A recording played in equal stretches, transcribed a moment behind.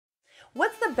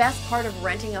the best part of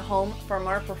renting a home from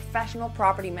our professional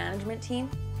property management team?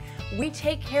 We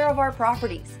take care of our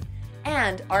properties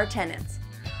and our tenants.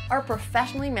 Our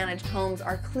professionally managed homes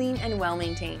are clean and well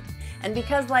maintained. And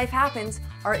because life happens,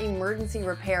 our emergency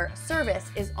repair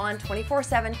service is on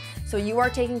 24/7, so you are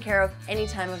taken care of any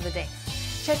time of the day.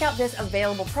 Check out this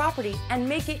available property and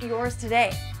make it yours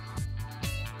today.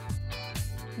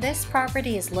 This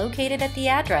property is located at the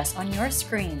address on your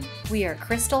screen. We are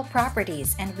Krystle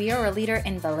Properties and we are a leader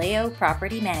in Vallejo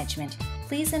property management.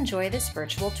 Please enjoy this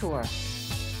virtual tour.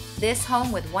 This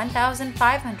home with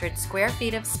 1,500 square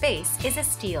feet of space is a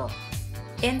steal.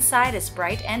 Inside is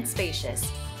bright and spacious.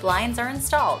 Blinds are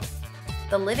installed.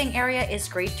 The living area is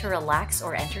great to relax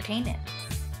or entertain in.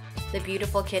 The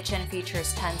beautiful kitchen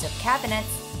features tons of cabinets,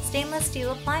 stainless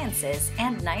steel appliances,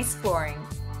 and nice flooring.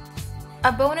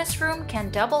 A bonus room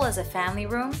can double as a family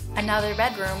room, another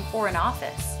bedroom, or an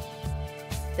office.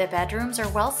 The bedrooms are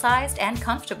well-sized and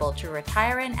comfortable to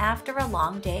retire in after a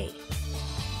long day.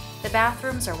 The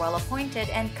bathrooms are well appointed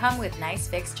and come with nice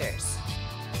fixtures.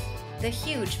 The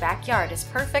huge backyard is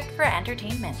perfect for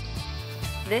entertainment.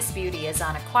 This beauty is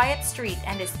on a quiet street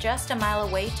and is just a mile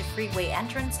away to freeway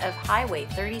entrance of Highway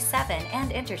 37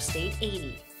 and Interstate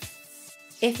 80.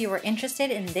 If you are interested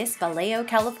in this Vallejo,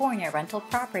 California rental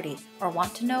property or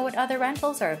want to know what other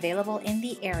rentals are available in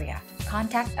the area,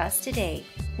 contact us today.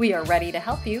 We are ready to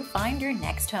help you find your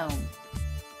next home.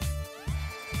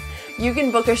 You can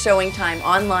book a showing time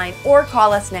online or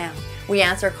call us now. We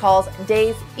answer calls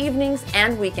days, evenings,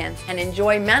 and weekends and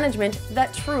enjoy management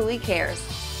that truly cares.